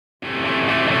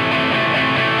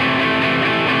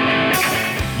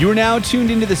You are now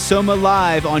tuned into the Soma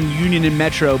Live on Union and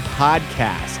Metro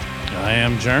podcast. I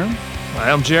am Jerm. I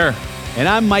am Jer. And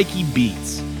I'm Mikey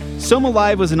Beats. Soma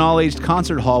Live was an all-aged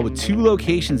concert hall with 2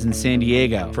 locations in San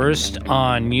Diego. First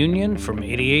on Union from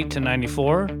 88 to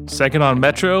 94. Second on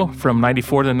Metro from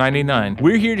 94 to 99.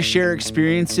 We're here to share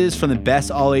experiences from the best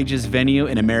all-ages venue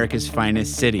in America's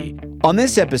finest city. On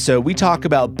this episode, we talk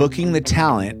about booking the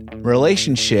talent,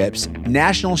 relationships,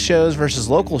 national shows versus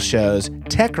local shows,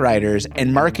 tech writers,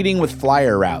 and marketing with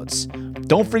flyer routes.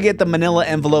 Don't forget the manila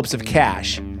envelopes of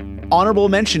cash. Honorable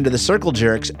mention to the Circle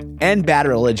Jerks and Bad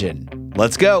Religion.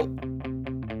 Let's go.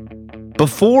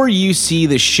 Before you see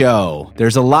the show,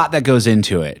 there's a lot that goes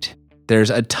into it. There's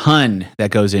a ton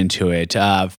that goes into it.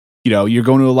 You're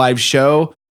going to a live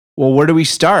show. Well, where do we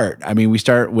start? I mean, we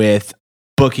start with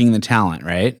booking the talent,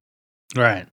 right?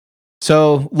 Right.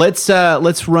 So let's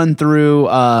run through.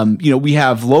 We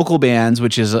have local bands,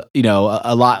 which is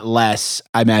a lot less,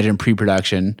 I imagine,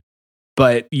 pre-production.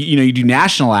 But you do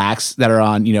national acts that are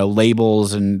on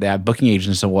labels and they have booking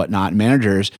agents and whatnot,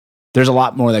 managers. There's a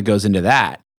lot more that goes into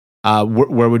that.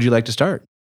 Where would you like to start?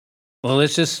 Well,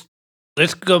 let's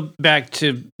go back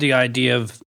to the idea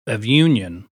of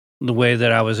union, the way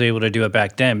that I was able to do it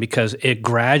back then, because it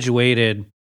graduated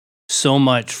so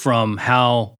much from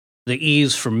how the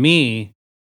ease for me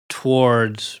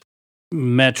towards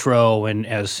Metro and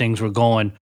as things were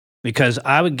going, because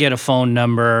I would get a phone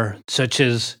number such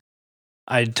as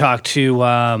I'd talk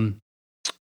to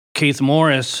Keith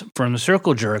Morris from the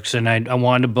Circle Jerks, and I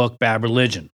wanted to book Bad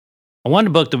Religion. I wanted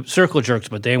to book the Circle Jerks,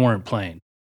 but they weren't playing.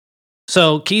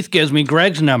 So Keith gives me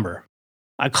Greg's number.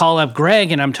 I call up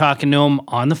Greg, and I'm talking to him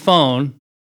on the phone.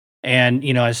 And,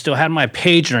 I still had my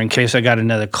pager in case I got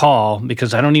another call,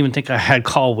 because I don't even think I had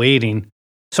call waiting.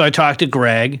 So I talked to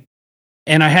Greg,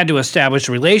 and I had to establish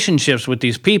relationships with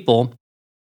these people.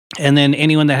 And then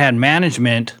anyone that had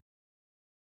management,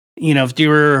 if you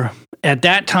were at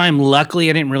that time, luckily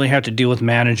I didn't really have to deal with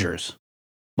managers.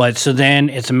 But so then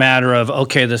it's a matter of,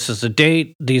 okay, this is the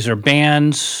date. These are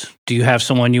bands. Do you have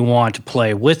someone you want to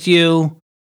play with you?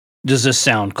 Does this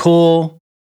sound cool?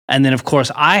 And then, of course,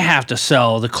 I have to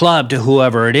sell the club to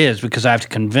whoever it is, because I have to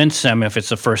convince them if it's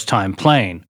the first time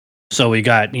playing. So we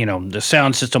got, the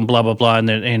sound system, blah, blah, blah,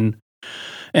 and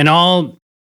all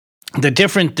the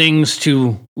different things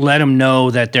to let them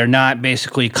know that they're not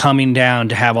basically coming down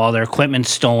to have all their equipment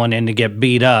stolen and to get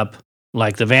beat up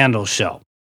like the Vandals show.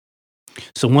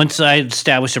 So once I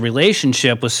established a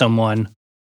relationship with someone,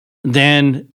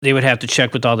 then they would have to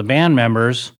check with all the band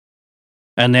members.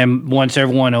 And then once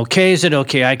everyone okays it,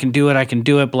 okay, I can do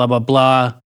it, blah, blah,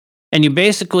 blah. And you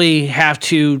basically have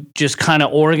to just kind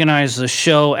of organize the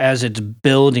show as it's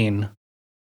building.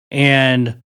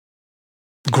 And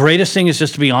greatest thing is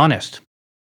just to be honest.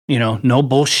 No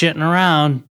bullshitting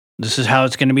around. This is how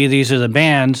it's going to be. These are the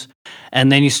bands. And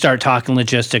then you start talking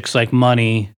logistics like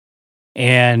money.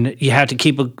 And you have to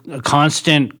keep a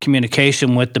constant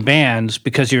communication with the bands,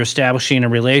 because you're establishing a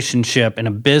relationship and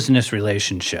a business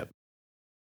relationship.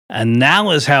 And that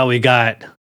was how we got,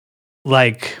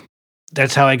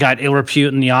 that's how I got Ill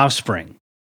Repute and The Offspring,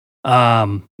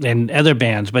 and other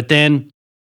bands. But then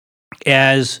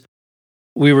as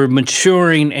we were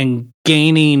maturing and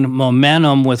gaining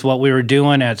momentum with what we were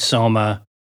doing at Soma,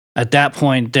 at that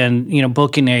point, then,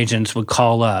 booking agents would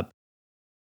call up.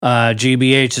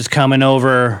 GBH is coming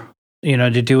over,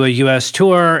 to do a U.S.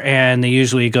 tour, and they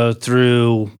usually go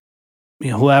through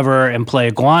whoever and play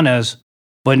Iguanas.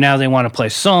 But now they want to play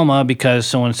Soma because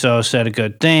so-and-so said a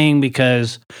good thing,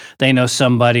 because they know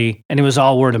somebody, and it was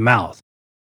all word of mouth.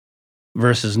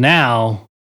 Versus now,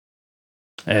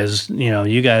 as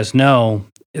you guys know,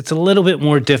 it's a little bit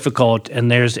more difficult,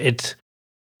 and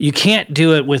you can't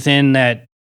do it within that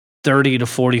 30 to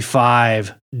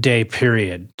 45 day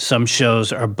period. Some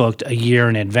shows are booked a year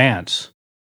in advance,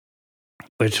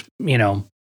 which,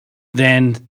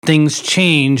 then things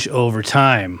change over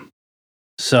time.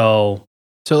 So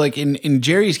like in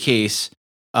Jerry's case,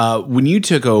 when you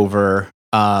took over,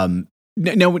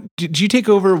 now did you take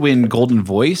over when Golden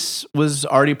Voice was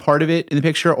already part of it in the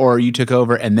picture, or you took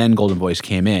over and then Golden Voice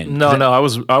came in? No, I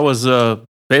was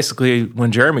basically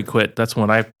when Jeremy quit, that's when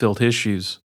I filled his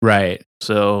shoes. Right.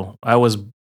 So I was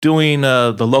doing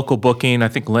the local booking. I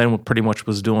think Len pretty much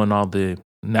was doing all the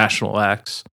national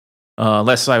acts,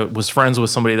 unless I was friends with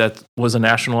somebody that was a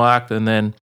national act, and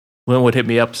then Len would hit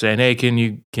me up saying, "Hey, can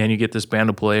you get this band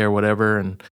to play or whatever?"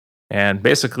 And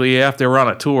basically, after we're on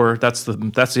a tour, that's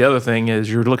the other thing,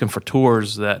 is you're looking for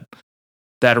tours that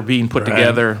are being put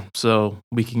together, so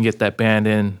we can get that band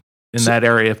in that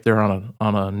area if they're on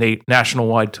a national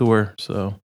wide tour.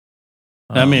 So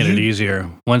that made it easier.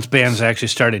 Once bands actually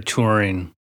started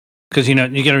touring, Because, you got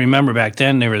to remember back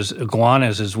then there was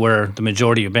iguanas is where the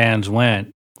majority of bands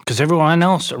went. Because everyone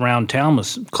else around town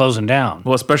was closing down.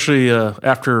 Well, especially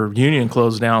after Union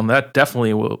closed down, that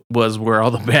definitely was where all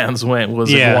the bands went,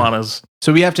 was iguanas.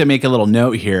 So we have to make a little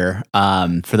note here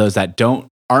for those that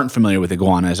aren't familiar with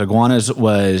iguanas. Iguanas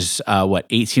was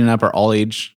 18 and up or all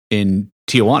age in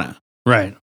Tijuana.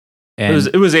 Right. And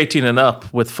It was 18 and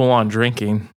up with full on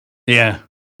drinking. Yeah.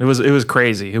 It was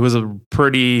crazy. It was a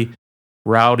pretty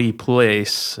rowdy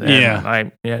place.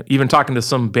 And even talking to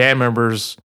some band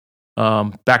members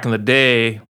back in the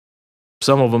day,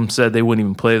 some of them said they wouldn't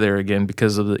even play there again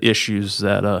because of the issues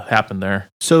that happened there.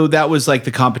 So that was like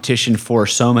the competition for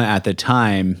Soma at the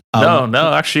time.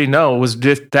 Actually, no. It was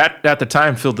just that at the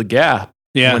time filled the gap.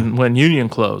 Yeah. When Union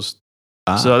closed.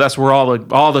 So that's where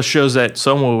all the shows that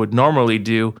Soma would normally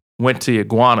do went to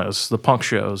iguanas, the punk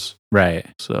shows. Right.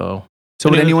 So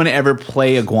would anyone ever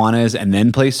play iguanas and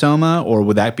then play Soma, or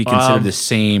would that be considered the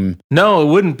same? No, it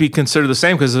wouldn't be considered the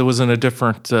same because it was in a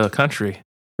different country.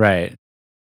 Right.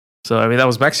 So I mean, that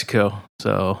was Mexico.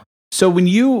 So when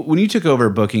you took over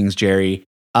bookings, Jerry,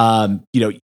 Jeremy,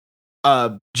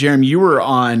 you were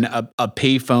on a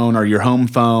payphone or your home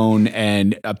phone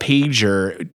and a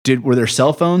pager. Were there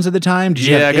cell phones at the time? Did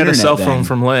you have I got a cell then? phone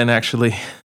from Lynn, actually.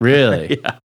 Really?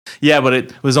 Yeah, but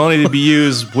it was only to be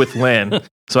used with Lynn,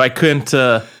 so I couldn't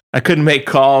make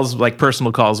calls, like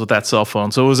personal calls, with that cell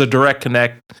phone. So it was a direct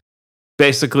connect.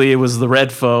 Basically, it was the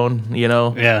red phone,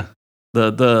 Yeah.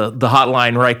 the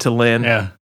hotline right to Lynn. Yeah.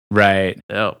 Right.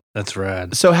 Yep. That's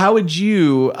rad. So how would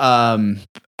you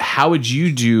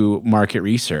do market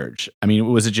research? I mean,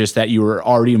 was it just that you were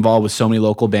already involved with so many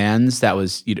local bands that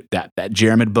was that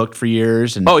Jerem had booked for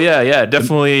years? And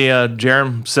Definitely.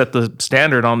 Jerem set the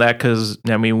standard on that because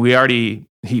I mean we already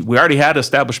had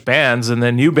established bands, and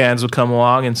then new bands would come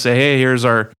along and say, "Hey, here's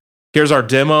our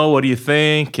demo. What do you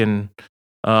think?" And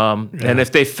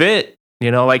if they fit,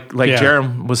 like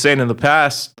Jerem was saying in the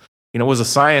past. It was a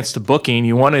science to booking.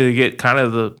 You wanted to get kind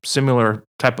of the similar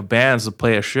type of bands to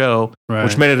play a show,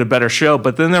 which made it a better show.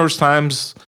 But then there was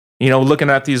times, looking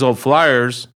at these old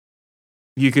flyers,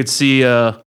 you could see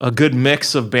a good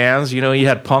mix of bands. You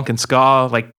had punk and ska,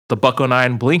 like the Bucko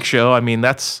 9 Blink show. I mean,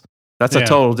 that's a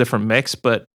total different mix.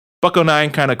 But Bucko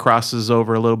 9 kind of crosses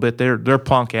over a little bit. They're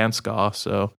punk and ska,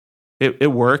 so it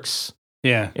works.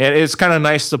 Yeah, and it's kind of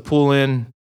nice to pull in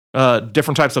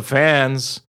different types of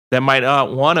fans that might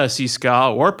not want to see ska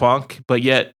or punk, but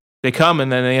yet they come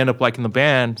and then they end up liking the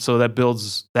band, so that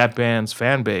builds that band's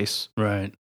fan base.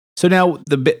 Right. So now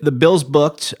the bills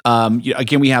booked.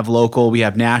 Again, we have local, we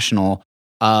have national.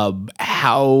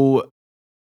 How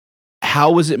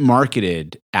was it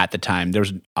marketed at the time?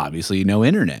 There's obviously no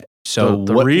internet. So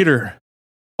the reader.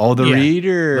 Oh, the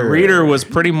reader. The reader was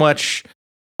pretty much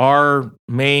our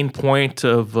main point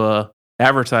of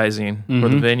advertising for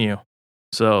the venue.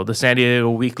 So the San Diego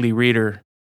Weekly Reader,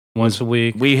 once a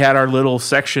week, we had our little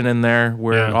section in there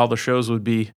where all the shows would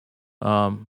be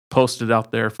posted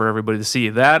out there for everybody to see.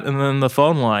 That and then the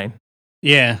phone line.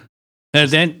 Yeah,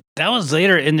 and then that was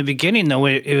later in the beginning. Though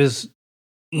it was,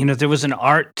 there was an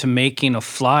art to making a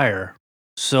flyer.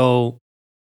 So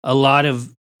a lot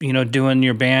of doing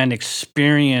your band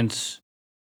experience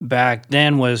back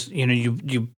then was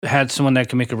you had someone that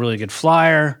could make a really good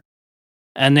flyer.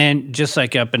 And then just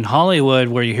like up in Hollywood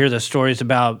where you hear the stories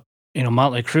about,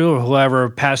 Motley Crue or whoever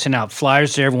passing out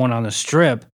flyers to everyone on the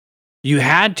strip, you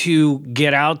had to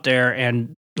get out there.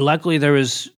 And luckily there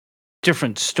was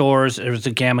different stores. There was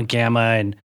the Gamma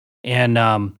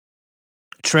and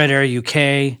Tread Air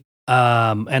UK.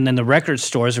 And then the record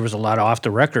stores, there was a lot of off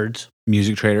the records.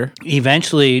 Music Trader.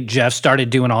 Eventually Jeff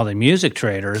started doing all the Music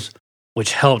Traders,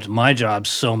 which helped my job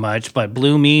so much, but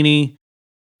Blue Meanie.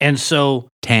 And so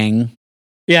Tang.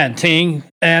 Yeah, Ting.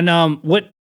 And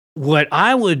what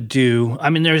I would do, I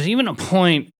mean, there's even a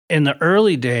point in the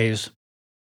early days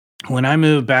when I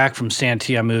moved back from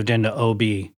Santee, I moved into OB.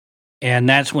 And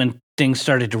that's when things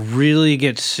started to really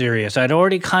get serious. I'd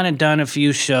already kind of done a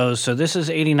few shows. So this is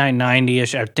 89,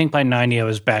 90-ish. I think by 90, I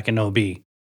was back in OB.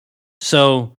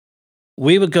 So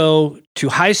we would go to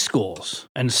high schools,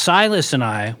 and Silas and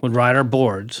I would ride our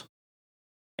boards.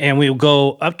 And we would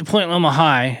go up to Point Loma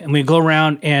High, and we'd go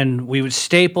around and we would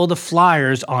staple the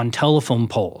flyers on telephone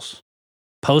poles.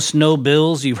 Post no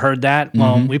bills, you've heard that?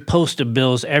 Well, we posted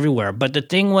bills everywhere. But the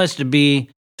thing was to be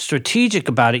strategic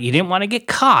about it. You didn't want to get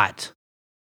caught.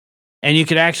 And you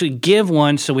could actually give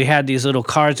one, so we had these little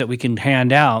cards that we can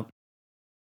hand out.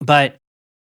 But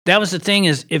that was the thing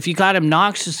is, if you got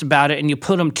obnoxious about it and you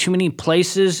put them too many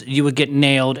places, you would get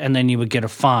nailed and then you would get a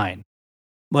fine.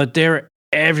 But there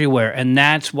everywhere. And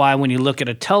that's why when you look at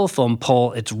a telephone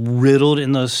pole, it's riddled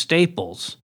in those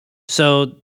staples.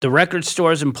 So the record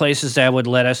stores and places that would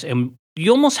let us, and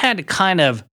you almost had to kind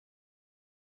of,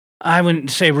 I wouldn't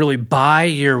say really buy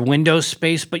your window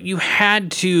space, but you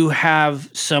had to have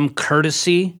some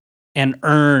courtesy and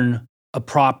earn a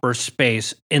proper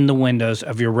space in the windows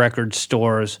of your record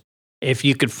stores. If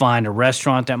you could find a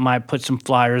restaurant that might put some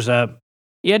flyers up,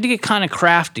 you had to get kind of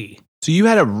crafty. So you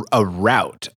had a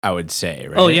route, I would say,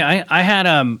 right? Oh yeah, I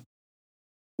had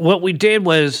what we did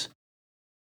was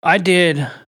I did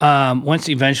once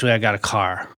eventually I got a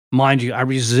car. Mind you, I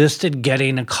resisted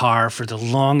getting a car for the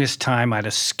longest time. I had a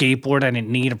skateboard. I didn't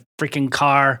need a freaking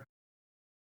car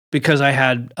because I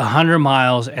had 100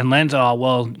 miles. And Len's all,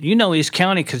 well, you know East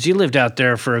County because you lived out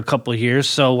there for a couple of years.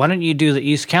 So why don't you do the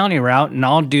East County route and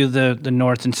I'll do the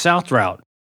north and south route.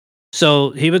 So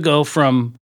he would go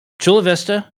from Chula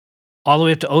Vista all the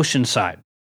way up to Oceanside.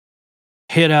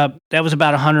 Hit up, that was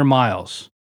about 100 miles.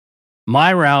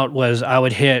 My route was I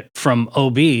would hit from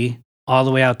OB all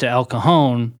the way out to El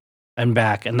Cajon and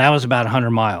back, and that was about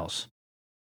 100 miles.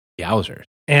 Yowzers.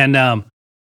 And I'm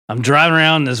driving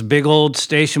around this big old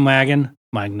station wagon.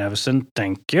 Mike Nevison,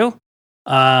 thank you.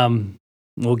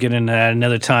 We'll get into that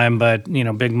another time, but,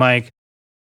 Big Mike.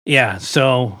 Yeah,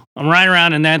 so I'm riding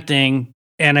around in that thing,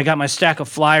 and I got my stack of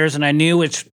flyers, and I knew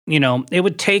it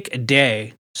would take a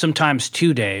day, sometimes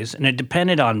 2 days, and it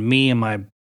depended on me and my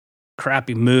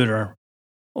crappy mood or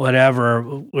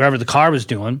whatever the car was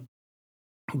doing.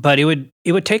 But it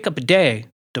would take up a day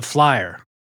to flyer.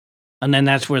 And then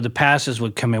that's where the passes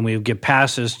would come in. We would get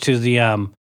passes to the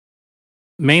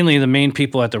mainly the main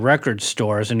people at the record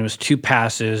stores, and it was 2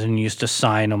 passes and you used to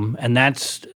sign them. And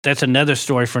that's another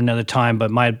story for another time.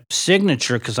 But my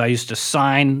signature, because I used to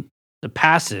sign the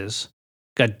passes,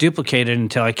 got duplicated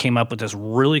until I came up with this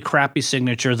really crappy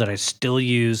signature that I still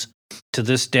use to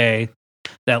this day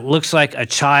that looks like a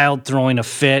child throwing a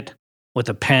fit with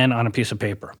a pen on a piece of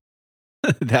paper.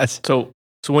 That's So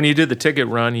when you did the ticket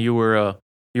run, you were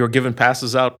giving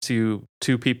passes out to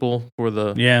 2 people for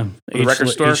the record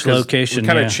store. Each location. We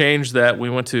kind of changed that.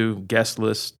 We went to guest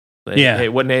list. Hey,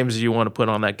 what names do you want to put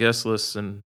on that guest list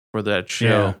and for that show?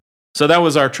 Yeah. So that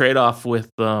was our trade off with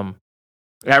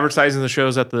advertising the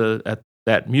shows at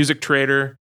that Music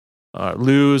Trader,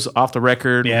 Lou's, Off the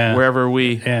Record, wherever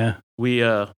we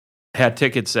had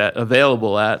tickets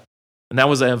available at, and that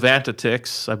was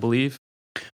Avantix, I believe.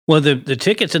 Well, the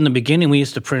tickets in the beginning, we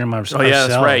used to print them ourselves. Oh yeah,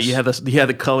 that's right. You had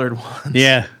the colored ones.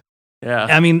 Yeah. Yeah.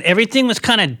 I mean, everything was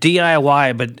kind of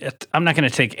DIY, but I'm not going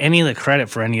to take any of the credit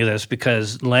for any of this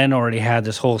because Len already had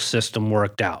this whole system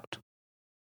worked out.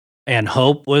 And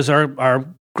Hope was our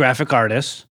graphic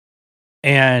artist.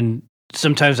 And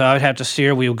sometimes I would have to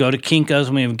steer. We would go to Kinko's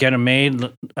and we would get them made.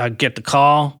 I'd get the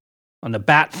call on the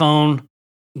bat phone.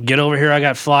 Get over here, I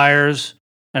got flyers.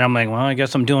 And I'm like, well, I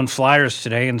guess I'm doing flyers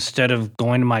today instead of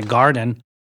going to my garden.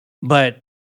 But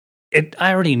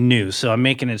I already knew, so I'm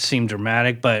making it seem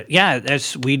dramatic. But yeah,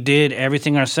 we did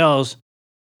everything ourselves.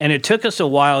 And it took us a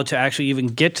while to actually even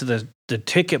get to the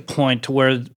ticket point to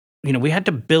where, we had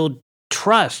to build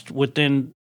trust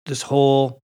within this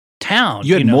whole town.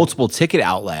 You had multiple ticket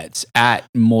outlets at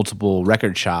multiple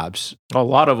record shops. A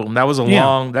lot of them. That was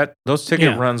those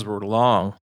ticket runs were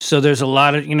long. So there's a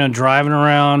lot of, driving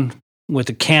around with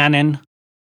a Canon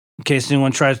in case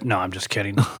anyone tries. No, I'm just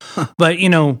kidding. But,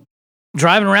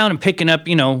 driving around and picking up,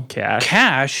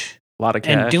 cash. A lot of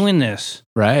cash. And doing this.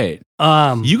 Right.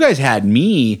 You guys had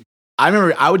me. I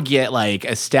remember I would get like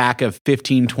a stack of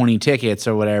 15, 20 tickets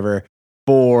or whatever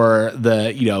for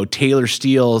the, Taylor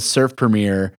Steele surf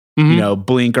premiere,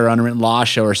 Blink or Unwritten Law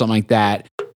show or something like that.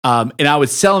 And I would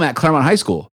sell them at Claremont High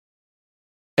School.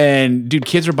 And dude,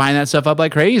 kids were buying that stuff up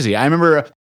like crazy. I remember,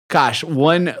 gosh,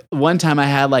 one time I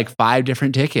had like 5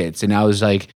 different tickets and I was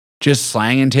like just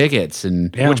slanging tickets,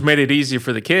 and which made it easier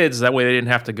for the kids. That way they didn't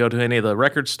have to go to any of the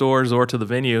record stores or to the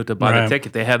venue to buy the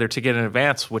ticket. They had their ticket in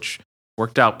advance, which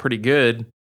worked out pretty good,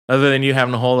 other than you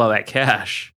having to hold all that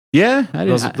cash. Yeah.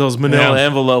 Those manila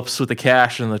envelopes with the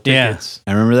cash and the tickets.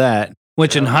 I remember that.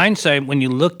 Which in hindsight, when you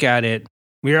look at it,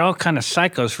 we were all kind of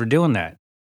psychos for doing that.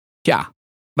 Yeah.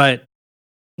 But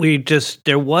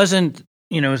there wasn't,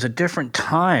 it was a different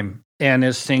time. And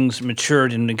as things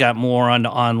matured and it got more onto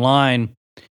online,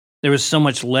 there was so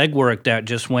much legwork that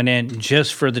just went in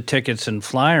just for the tickets and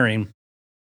flyering,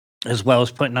 as well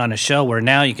as putting on a show, where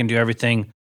now you can do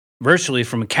everything virtually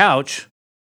from a couch.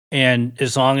 And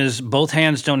as long as both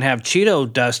hands don't have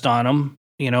Cheeto dust on them,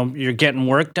 you're getting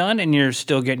work done and you're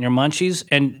still getting your munchies,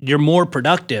 and you're more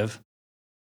productive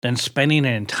than spending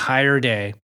an entire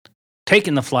day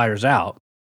taking the flyers out,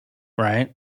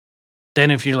 right?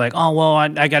 then if you're like, oh, well,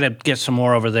 I got to get some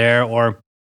more over there. Or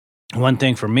one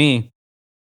thing for me,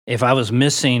 if I was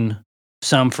missing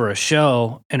some for a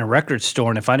show in a record store,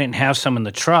 and if I didn't have some in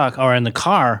the truck or in the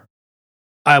car,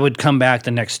 I would come back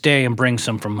the next day and bring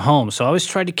some from home. So I always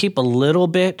tried to keep a little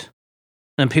bit,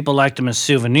 and people liked them as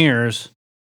souvenirs.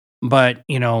 But,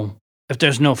 if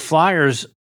there's no flyers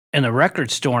in the record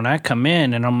store and I come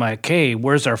in and I'm like, hey,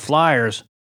 where's our flyers?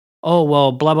 Oh,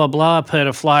 well, blah, blah, blah, put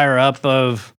a flyer up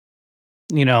of,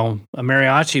 a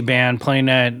mariachi band playing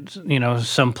at,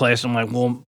 someplace. I'm like,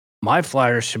 well, my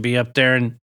flyers should be up there.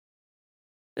 And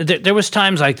there was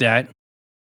times like that,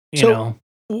 you know.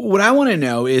 What I want to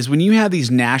know is when you have these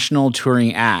national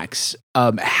touring acts,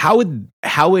 how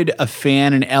would a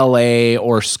fan in LA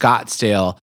or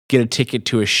Scottsdale get a ticket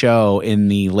to a show in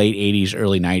the late 80s,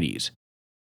 early 90s?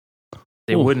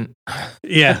 They wouldn't.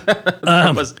 Yeah.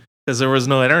 Because there was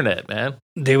no internet, man.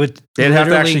 They'd have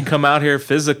to actually come out here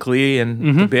physically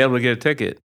and to be able to get a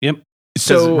ticket. Yep.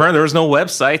 So there was no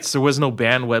websites. There was no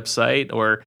band website,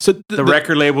 or the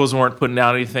record labels weren't putting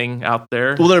out anything out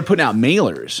there. Well, they're putting out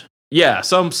mailers. Yeah,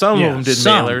 some of them did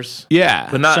mailers. Yeah,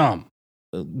 but not some.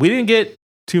 We didn't get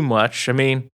too much. I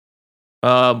mean,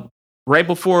 right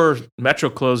before Metro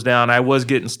closed down, I was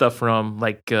getting stuff from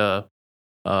like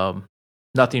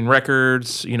Nothing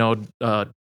Records,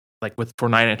 like for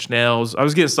 9 Inch Nails. I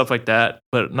was getting stuff like that,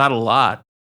 but not a lot.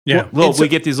 Yeah. Well, we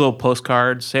get these little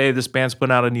postcards. Hey, this band's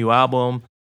putting out a new album,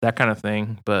 that kind of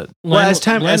thing. But as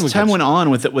time went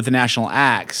on with the national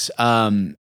acts,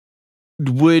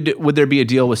 would there be a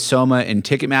deal with Soma and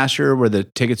Ticketmaster where the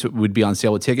tickets would be on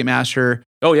sale with Ticketmaster?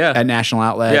 Oh yeah, at national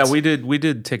outlets. Yeah, we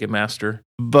did Ticketmaster.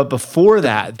 But before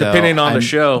that, though, depending on the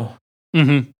show.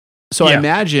 Mm-hmm. So I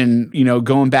imagine,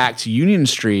 going back to Union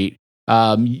Street,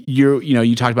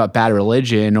 you talked about Bad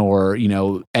Religion or,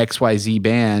 XYZ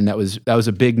band. That was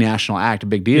a big national act, a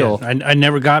big deal. Yeah, I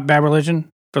never got Bad Religion,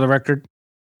 for the record.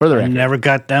 I never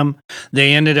got them.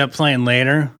 They ended up playing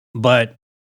later, but,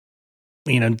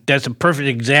 that's a perfect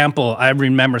example. I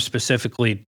remember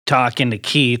specifically talking to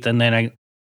Keith, and then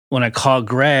when I called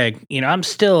Greg, I'm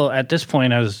still, at this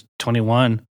point, I was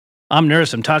 21. I'm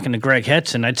nervous. I'm talking to Greg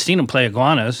Hetson. I'd seen him play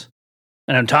Iguanas.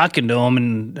 And I'm talking to him,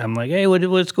 and I'm like, hey,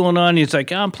 what's going on? He's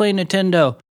like, I'm playing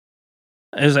Nintendo.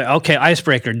 I was like, okay,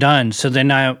 Icebreaker, done. So then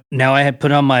now I had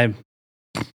put on my,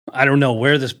 I don't know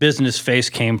where this business face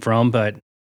came from, but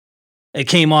it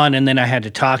came on, and then I had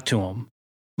to talk to him.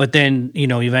 But then,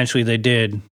 eventually they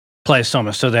did play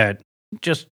Soma. So that,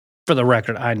 just for the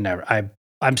record,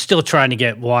 I'm still trying to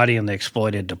get Waddy and the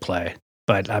Exploited to play,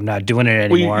 but I'm not doing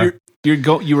it anymore. Well,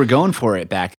 you were going for it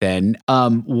back then.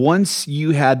 Once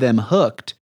you had them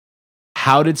hooked,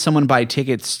 how did someone buy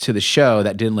tickets to the show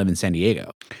that didn't live in San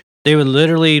Diego? They were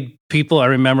literally I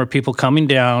remember people coming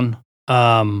down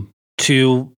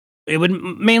it would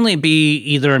mainly be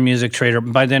either a Music Trader,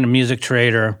 by then a Music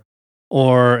Trader,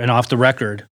 or an Off the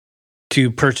Record,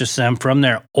 to purchase them from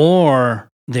there, or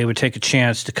they would take a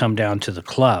chance to come down to the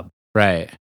club. Right.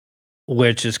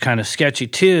 Which is kind of sketchy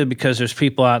too, because there's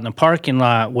people out in the parking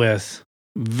lot with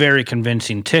very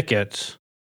convincing tickets.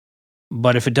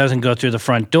 But if it doesn't go through the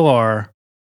front door,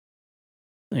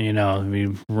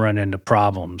 we run into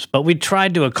problems. But we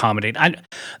tried to accommodate.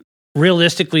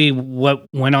 Realistically, what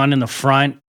went on in the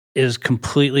front is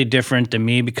completely different than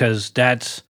me, because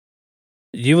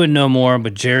you would know more,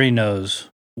 but Jerry knows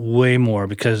way more,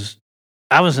 because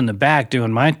I was in the back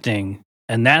doing my thing.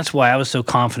 And that's why I was so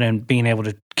confident being able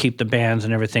to keep the bands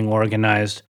and everything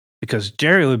organized, because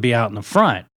Jerry would be out in the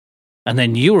front, and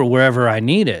then you were wherever I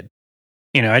needed.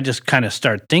 I just kind of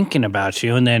start thinking about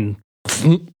you, and then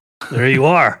there you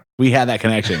are. We had that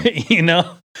connection.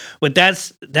 But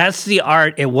that's the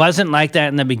art. It wasn't like that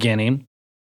in the beginning,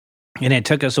 and it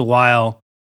took us a while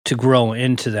to grow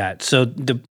into that. So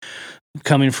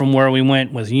coming from where we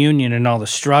went with Union and all the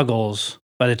struggles,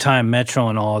 by the time Metro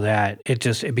and all that,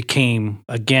 it became,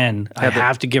 again, I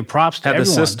have to give props to everyone.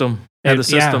 Had the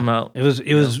system out. It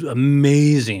was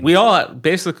amazing. We all have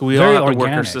to work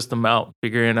our system out,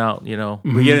 figuring out,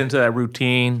 Mm-hmm. we get into that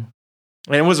routine.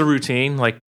 And it was a routine,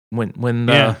 like when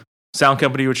sound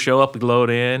company would show up, we'd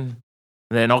load in. And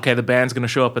then, okay, the band's going to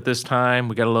show up at this time.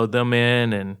 We got to load them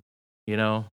in, and,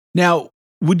 Now,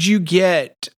 would you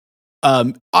get...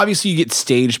 obviously, you get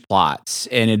stage plots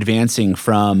and advancing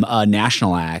from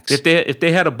national acts. If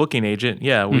they had a booking agent,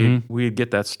 we'd get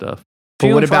that stuff.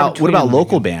 But what about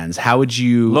local bands? How would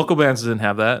you? Local bands didn't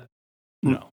have that.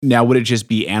 No. Now, would it just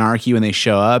be anarchy when they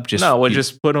show up? We'd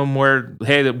just put them where.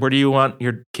 Hey, where do you want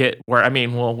your kit?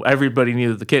 Everybody knew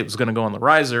that the kit was going to go on the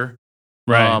riser,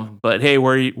 right? But hey,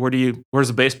 where's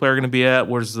the bass player going to be at?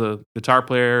 Where's the guitar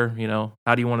player?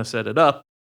 How do you want to set it up?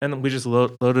 and we just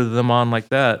loaded them on like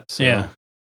that. So. Yeah.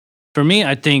 For me,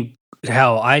 I think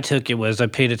how I took it was I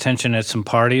paid attention at some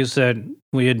parties that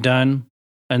we had done,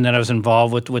 and that I was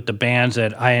involved with the bands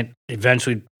that I had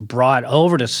eventually brought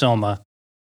over to Soma.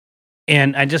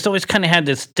 And I just always kind of had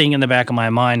this thing in the back of my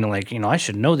mind, like, I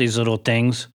should know these little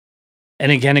things.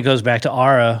 And again, it goes back to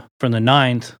Ara from the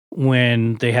 9th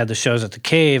when they had the shows at the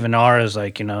Cave, and Ara's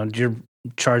like, you're in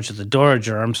charge of the door,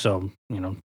 Germ, so,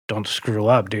 don't screw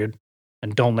up, dude,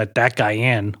 and don't let that guy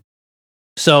in.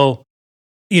 So,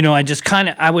 I just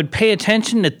I would pay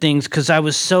attention to things because it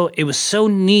was so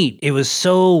neat. It was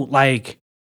so like,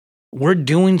 we're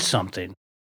doing something.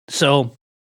 So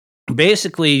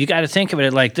basically, you got to think of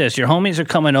it like this. Your homies are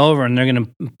coming over and they're going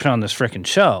to put on this freaking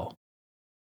show.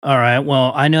 All right,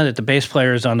 well, I know that the bass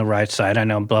player is on the right side. I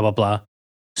know, blah, blah, blah.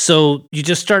 So you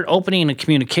just start opening a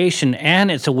communication,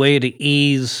 and it's a way to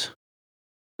ease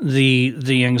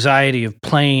the anxiety of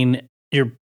playing.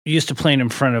 You're used to playing in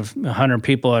front of 100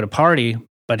 people at a party,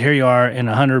 but here you are in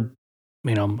 100,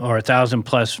 or 1,000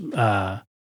 plus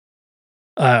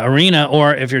arena,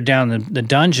 or if you're down the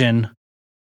dungeon.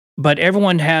 But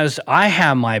I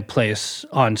have my place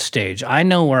on stage. I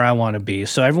know where I want to be.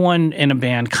 So everyone in a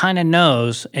band kind of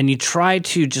knows, and you try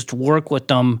to just work with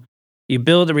them. You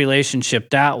build a relationship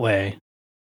that way.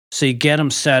 So you get them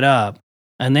set up.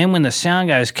 And then when the sound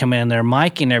guys come in, they're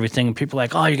miking everything. And people are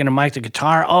like, oh, you're going to mic the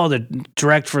guitar? Oh, the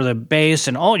direct for the bass.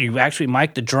 And oh, you actually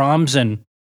mic the drums. And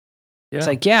it's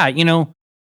like,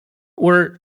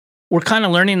 we're kind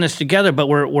of learning this together, but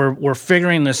we're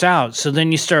figuring this out. So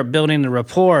then you start building the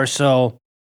rapport, so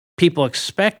people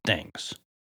expect things.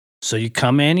 So you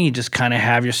come in, you just kind of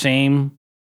have your same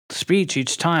speech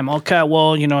each time. Okay,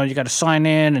 well, you got to sign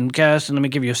in and guess, and let me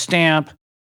give you a stamp.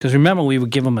 Because remember, we would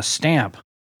give them a stamp.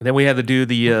 And then we had to do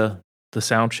the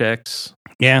sound checks.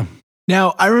 Yeah.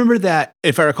 Now, I remember that,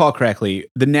 if I recall correctly,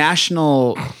 the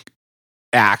national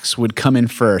acts would come in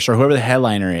first, or whoever the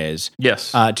headliner is.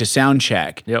 Yes. To sound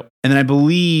check. Yep. And then I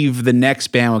believe the next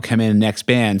band would come in, next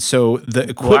band. So the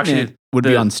equipment would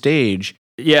be on stage.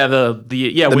 Yeah, the main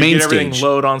we get everything stage.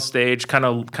 load on stage, kind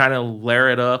of layer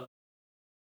it up.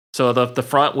 So the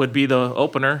front would be the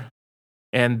opener,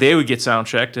 and they would get sound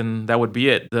checked, and that would be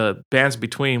it. The bands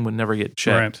between would never get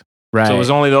checked. Right. So it was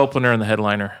only the opener and the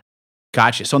headliner.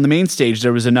 Gotcha. So on the main stage,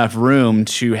 there was enough room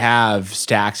to have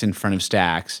stacks in front of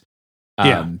stacks.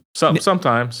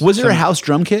 Sometimes. Was there a house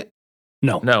drum kit?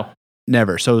 No.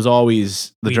 Never. So it was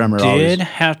always the drummer. We did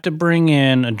have to bring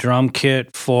in a drum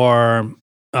kit for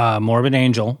Morbid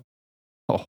Angel.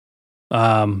 Oh.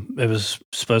 It was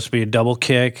supposed to be a double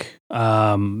kick.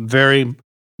 Very,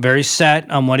 very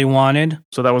set on what he wanted.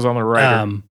 So that was on the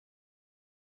rider.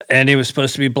 And it was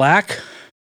supposed to be black,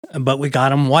 but we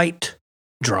got him white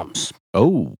drums.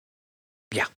 Oh.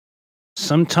 Yeah.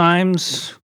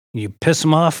 Sometimes you piss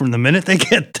them off from the minute they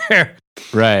get there.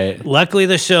 Right. Luckily,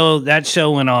 that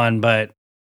show went on, but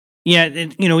yeah,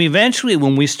 eventually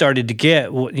when we started to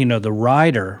get, the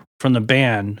rider from the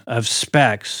band of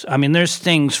specs, I mean, there's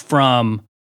things from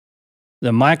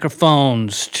the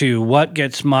microphones to what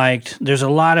gets mic'd. There's a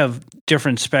lot of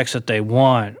different specs that they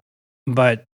want,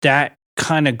 but that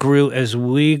kind of grew as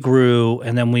we grew,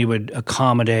 and then we would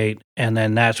accommodate, and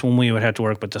then that's when we would have to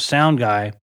work with the sound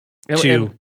guy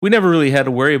And we never really had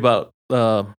to worry about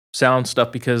sound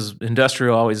stuff because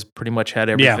Industrial always pretty much had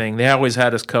everything. They always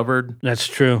had us covered. That's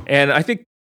true. And I think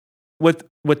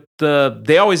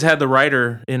they always had the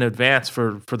writer in advance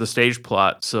for the stage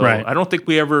plot. So Right. I don't think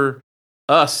we ever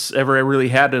really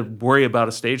had to worry about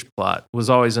a stage plot. It was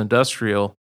always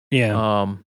Industrial.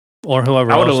 Yeah. Or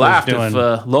whoever I would else have laughed was doing. if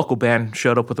a local band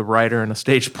showed up with a writer and a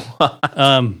stage plot.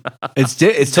 It's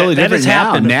totally that different has now.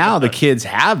 happened. Now the kids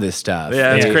have this stuff.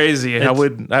 Yeah, it's Yeah. crazy. I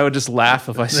would just laugh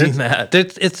if I seen that.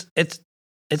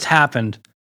 It's happened.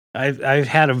 I've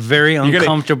had a very gonna-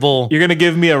 uncomfortable. You're gonna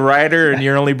give me a writer and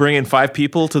you're only bringing 5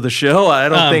 people to the show? I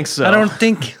don't think so. I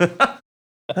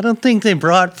don't think they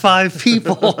brought 5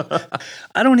 people.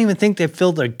 I don't even think they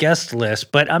filled their guest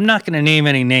list. But I'm not going to name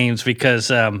any names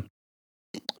because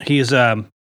this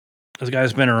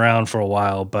guy's been around for a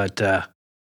while. But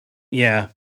yeah.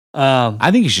 I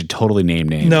think you should totally name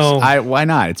names. No. Why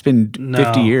not? It's been 50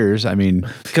 No. years. I mean,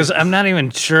 Because I'm not even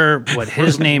sure what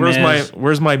his name is.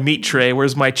 Where's my meat tray?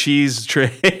 Where's my cheese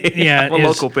tray? Yeah, I'm a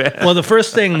local band. Well, the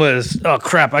first thing was, oh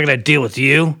crap, I got to deal with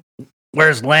you.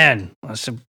 Where's Len? I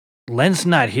said, Len's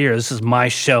not here. This is my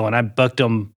show, and I booked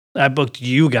him. I booked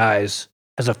you guys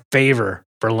as a favor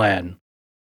for Len,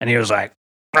 and he was like,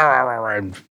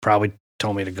 and probably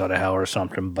told me to go to hell or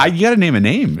something. But you got to name a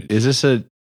name. Is this a?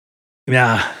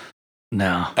 yeah,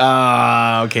 No.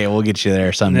 Okay, we'll get you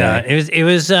there someday. No, it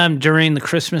was during the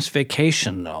Christmas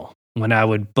vacation though, when I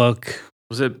would book.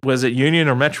 Was it Union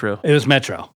or Metro? It was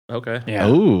Metro. Okay. Yeah.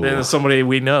 Ooh. Then it's somebody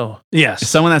we know. Yes.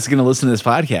 Someone that's going to listen to this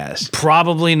podcast.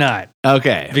 Probably not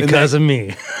Okay. because of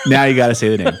me. Now you got to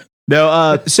say the name.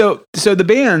 No, so the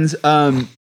bands,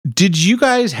 did you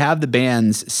guys have the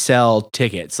bands sell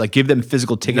tickets? Like give them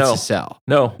physical tickets No. to sell?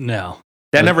 No. No.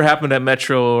 That never happened at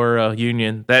Metro or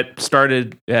Union. That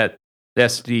started at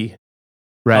SD.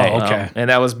 Right. Oh, okay. And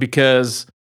that was because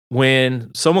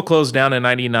when Soma closed down in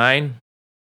 99,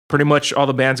 pretty much all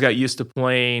the bands got used to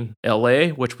playing LA,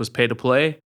 which was pay to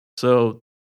play. So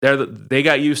they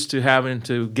got used to having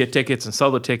to get tickets and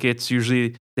sell the tickets.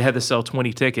 Usually they had to sell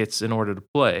 20 tickets in order to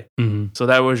play. Mhm. So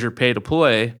that was your pay to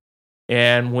play.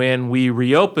 And when we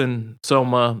reopened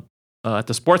Soma at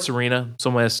the sports arena,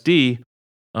 Soma SD,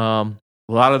 a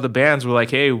lot of the bands were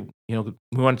like, hey, we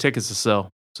want tickets to sell.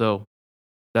 So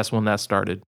that's when that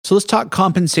started. So let's talk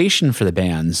compensation for the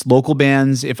bands. Local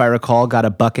bands, if I recall, got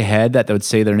 $1 a head that would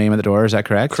say their name at the door. Is that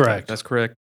correct? Correct. That's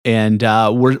correct. And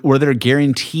were there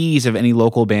guarantees of any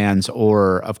local bands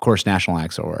or, of course, national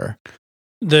acts or?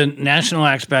 The national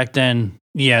acts back then,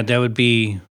 yeah, that would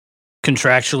be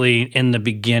contractually in the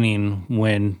beginning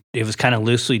when it was kind of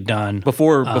loosely done.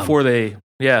 Before they,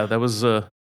 that was.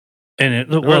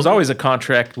 And there was always a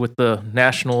contract with the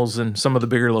nationals and some of the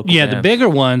bigger local bands. the bigger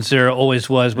ones there always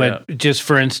was, but just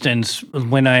for instance,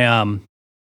 when I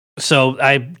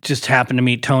just happened to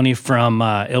meet Tony from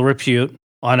Ill Repute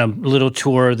on a little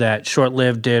tour that Short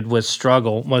Lived did with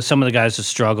Struggle. Well, some of the guys that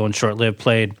Struggle and Short Lived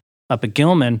played up at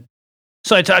Gilman.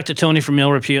 So I talked to Tony from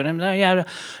Ill Repute, and I'm like,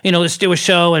 let's do a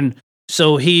show. And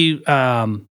so he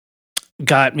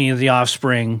got me the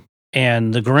Offspring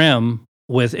and the Grimm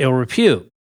with Ill Repute.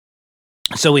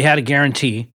 So we had a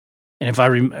guarantee, and if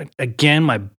again,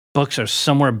 my books are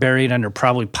somewhere buried under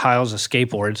probably piles of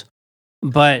skateboards,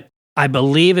 but I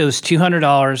believe it was $200,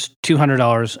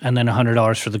 $200, and then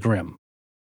 $100 for the Grimm.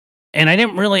 And I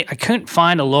couldn't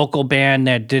find a local band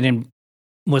that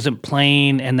wasn't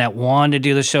playing and that wanted to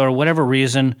do the show or whatever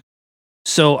reason.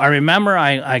 So I remember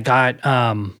I got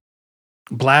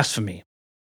Blasphemy,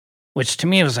 which to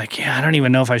me was like, I don't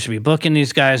even know if I should be booking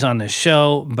these guys on this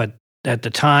show, but at the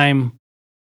time,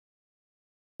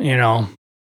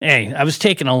 hey, I was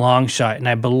taking a long shot, and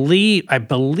I believe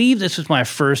this was my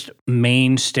first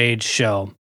main stage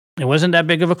show. It wasn't that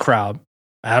big of a crowd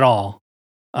at all.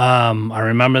 I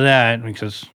remember that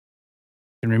because I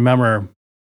can remember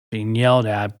being yelled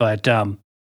at, but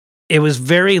it was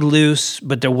very loose,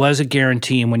 but there was a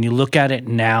guarantee. And when you look at it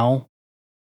now,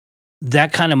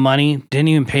 that kind of money didn't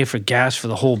even pay for gas for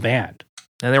the whole band.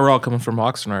 And they were all coming from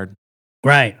Oxnard.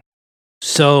 Right.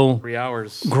 So 3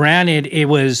 hours. Granted, it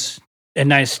was a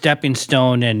nice stepping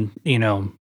stone, and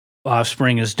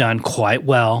Offspring has done quite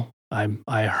well.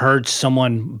 I heard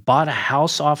someone bought a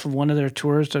house off of one of their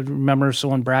tours. I remember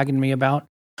someone bragging to me about.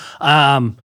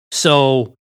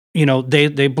 So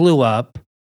they blew up,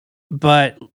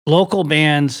 but local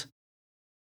bands,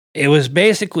 it was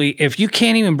basically if you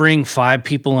can't even bring 5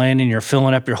 people in and you're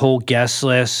filling up your whole guest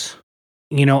list,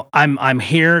 I'm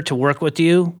here to work with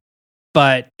you.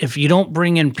 But if you don't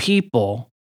bring in people,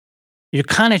 you're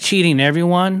kind of cheating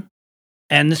everyone.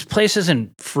 And this place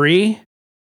isn't free.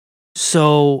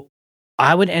 So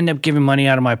I would end up giving money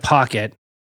out of my pocket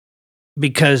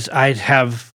because I'd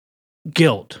have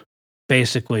guilt,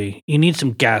 basically. You need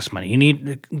some gas money. You need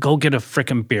to go get a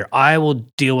freaking beer. I will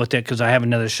deal with it because I have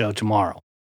another show tomorrow.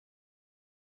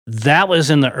 That was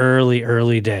in the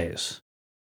early days.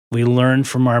 We learned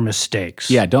from our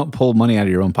mistakes. Yeah, don't pull money out of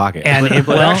your own pocket. And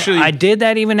actually, I did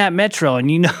that even at Metro,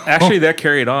 and actually that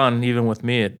carried on even with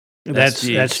me at that's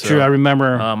SD, that's true. I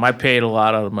remember. I paid a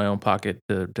lot out of my own pocket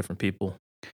to different people,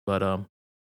 but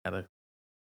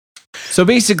So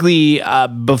basically,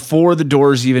 before the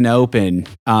doors even open,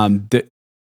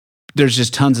 there's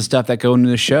just tons of stuff that go into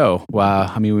the show. Wow,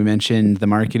 I mean, we mentioned the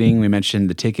marketing, we mentioned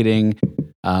the ticketing,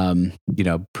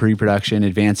 pre-production,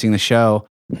 advancing the show,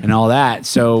 and all that.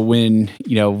 So when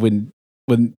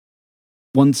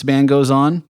once the band goes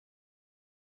on,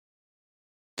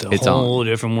 it's a whole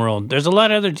different world. There's a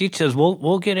lot of other details.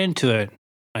 We'll get into it.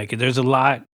 Like there's a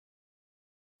lot.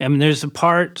 I mean, there's a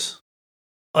part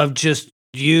of just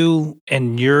you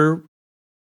and your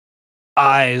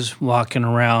eyes walking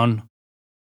around,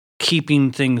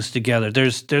 keeping things together.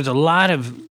 There's a lot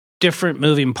of different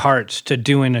moving parts to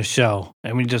doing a show,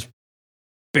 and we just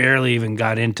barely even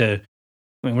got into.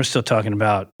 I mean, we're still talking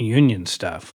about union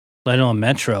stuff, let alone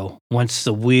Metro. Once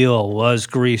the wheel was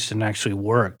greased and actually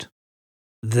worked,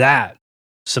 that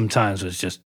sometimes was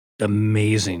just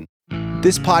amazing.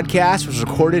 This podcast was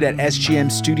recorded at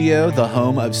SGM Studio, the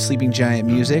home of Sleeping Giant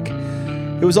Music.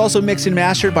 It was also mixed and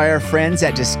mastered by our friends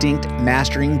at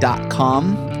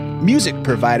distinctmastering.com. Music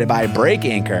provided by Break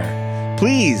Anchor.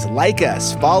 Please like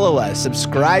us, follow us,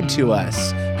 subscribe to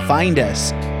us, find us.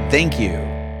 Thank you.